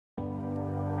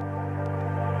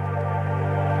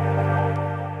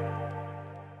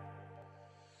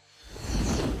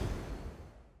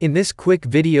In this quick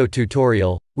video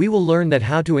tutorial, we will learn that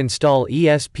how to install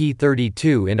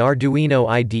ESP32 in Arduino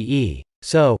IDE.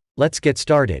 So, let's get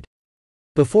started.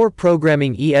 Before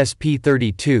programming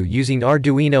ESP32 using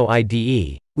Arduino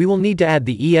IDE, we will need to add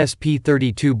the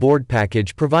ESP32 board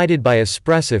package provided by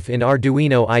Espressif in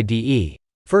Arduino IDE.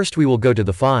 First we will go to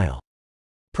the File.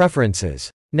 Preferences.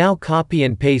 Now copy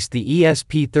and paste the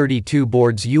ESP32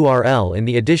 board's URL in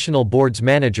the Additional Boards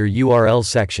Manager URL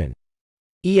section.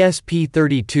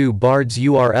 ESP32 board's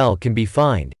URL can be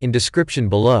found in description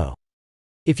below.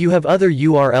 If you have other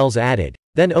URLs added,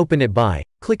 then open it by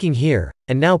clicking here,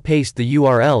 and now paste the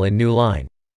URL in new line.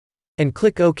 And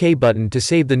click OK button to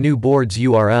save the new board's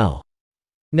URL.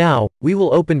 Now, we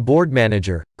will open Board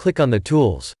Manager, click on the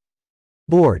Tools,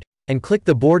 Board, and click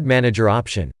the Board Manager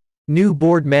option. New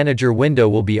Board Manager window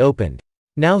will be opened.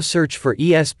 Now search for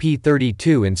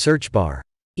ESP32 in search bar.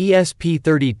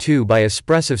 ESP32 by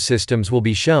Espressif Systems will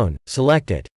be shown,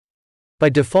 select it. By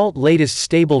default latest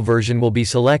stable version will be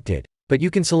selected, but you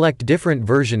can select different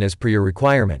version as per your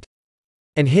requirement.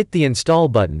 And hit the install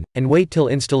button, and wait till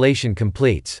installation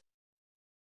completes.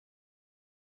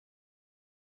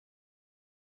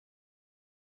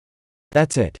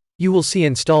 That's it. You will see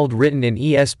installed written in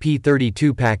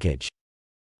ESP32 package.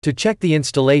 To check the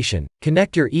installation,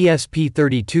 connect your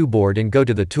ESP32 board and go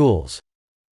to the Tools,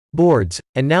 Boards,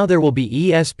 and now there will be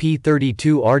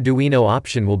ESP32 Arduino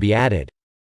option will be added.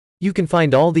 You can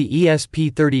find all the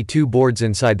ESP32 boards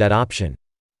inside that option.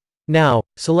 Now,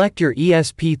 select your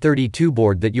ESP32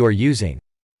 board that you are using.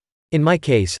 In my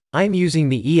case, I am using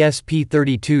the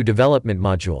ESP32 development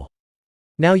module.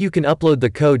 Now you can upload the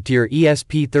code to your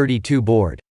ESP32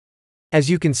 board. As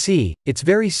you can see, it's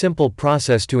very simple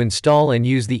process to install and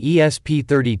use the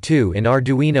ESP32 in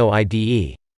Arduino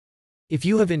IDE. If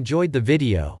you have enjoyed the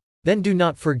video, then do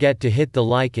not forget to hit the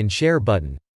like and share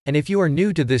button, and if you are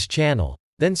new to this channel,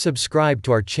 then subscribe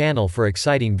to our channel for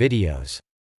exciting videos.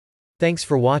 Thanks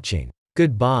for watching.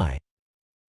 Goodbye.